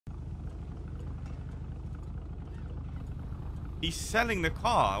He's selling the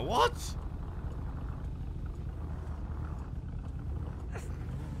car. What?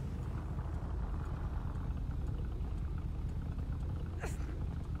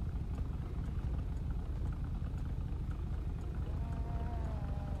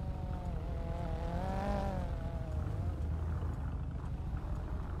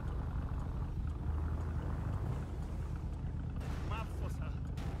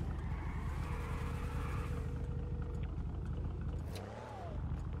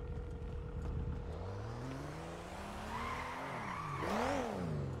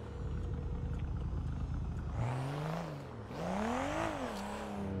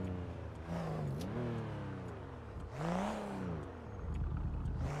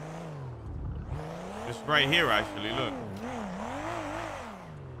 Just right here, actually. Look.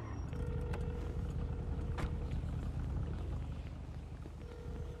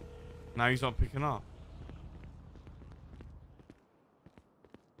 Now he's not picking up.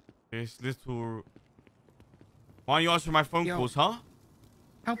 This little... Why don't you answer my phone calls, huh?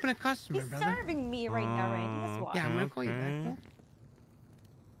 Helping a customer, He's brother. serving me right now, Randy. That's why. Yeah, I'm gonna call you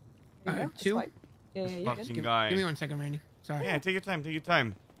back, bro. Two? Like, yeah, you're good. Fucking guy. Give me 1 second, Randy. Sorry. Yeah, take your time. Take your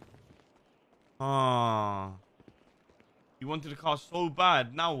time. Ah. You wanted the car so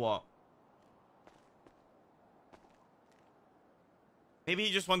bad. Now what? Maybe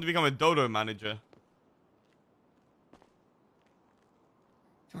he just wanted to become a dodo manager.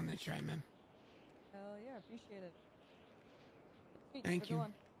 Just wanted to try, man. Hell yeah, appreciate it. Sweet, Thank have a you. good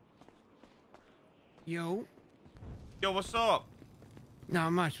one. Yo. Yo, what's up?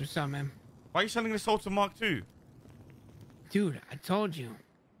 Not much. What's up, man? Why are you selling this Ultra Mark II? Dude, I told you.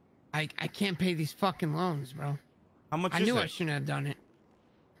 I can't pay these fucking loans, bro. How much I is knew it? I shouldn't have done it.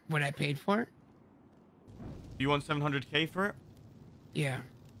 What I paid for it? You want 700K for it? Yeah.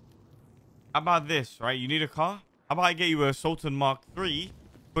 How about this, right? You need a car? How about I get you a Sultan Mark III,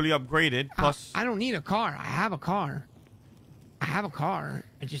 fully upgraded, plus... I don't need a car. I have a car. I have a car.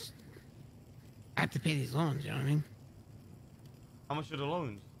 I just have to pay these loans, you know what I mean? How much are the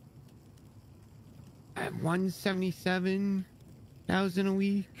loans? I have 177,000 a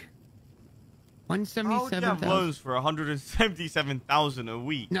week. How would you have 177,000. loans for 177,000 a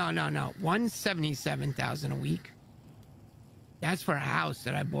week? No. 177,000 a week. That's for a house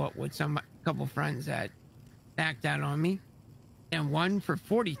that I bought with couple friends that backed out on me. And one for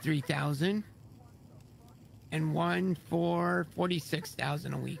 43,000. And one for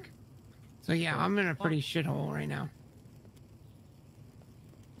 46,000 a week. So yeah, I'm in a pretty shithole right now.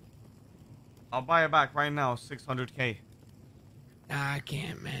 I'll buy it back right now, 600K. I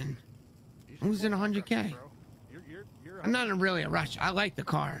can't, man. Who's in 100K? I'm not in really a rush. I like the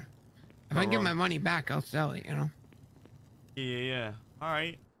car. If I get my money back, I'll sell it, you know? Yeah. All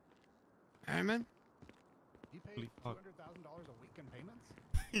right. All right, man. You pay $200,000 a week in payments?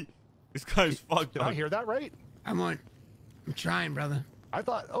 This guy's fucked Did up. I hear that right? I'm trying, brother. I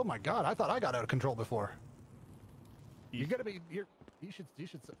thought, oh my God, I thought I got out of control before. You gotta be, you should,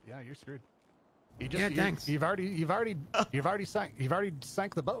 yeah, you're screwed. Yeah, thanks. You've already sank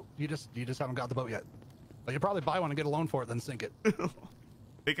the boat. You just haven't got the boat yet. But you'll probably buy one and get a loan for it, then sink it.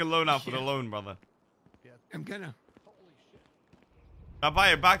 Take a loan out for the loan, brother. Yeah. I'm gonna. Holy shit. I'll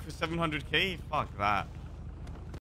buy it back for 700K? Fuck that.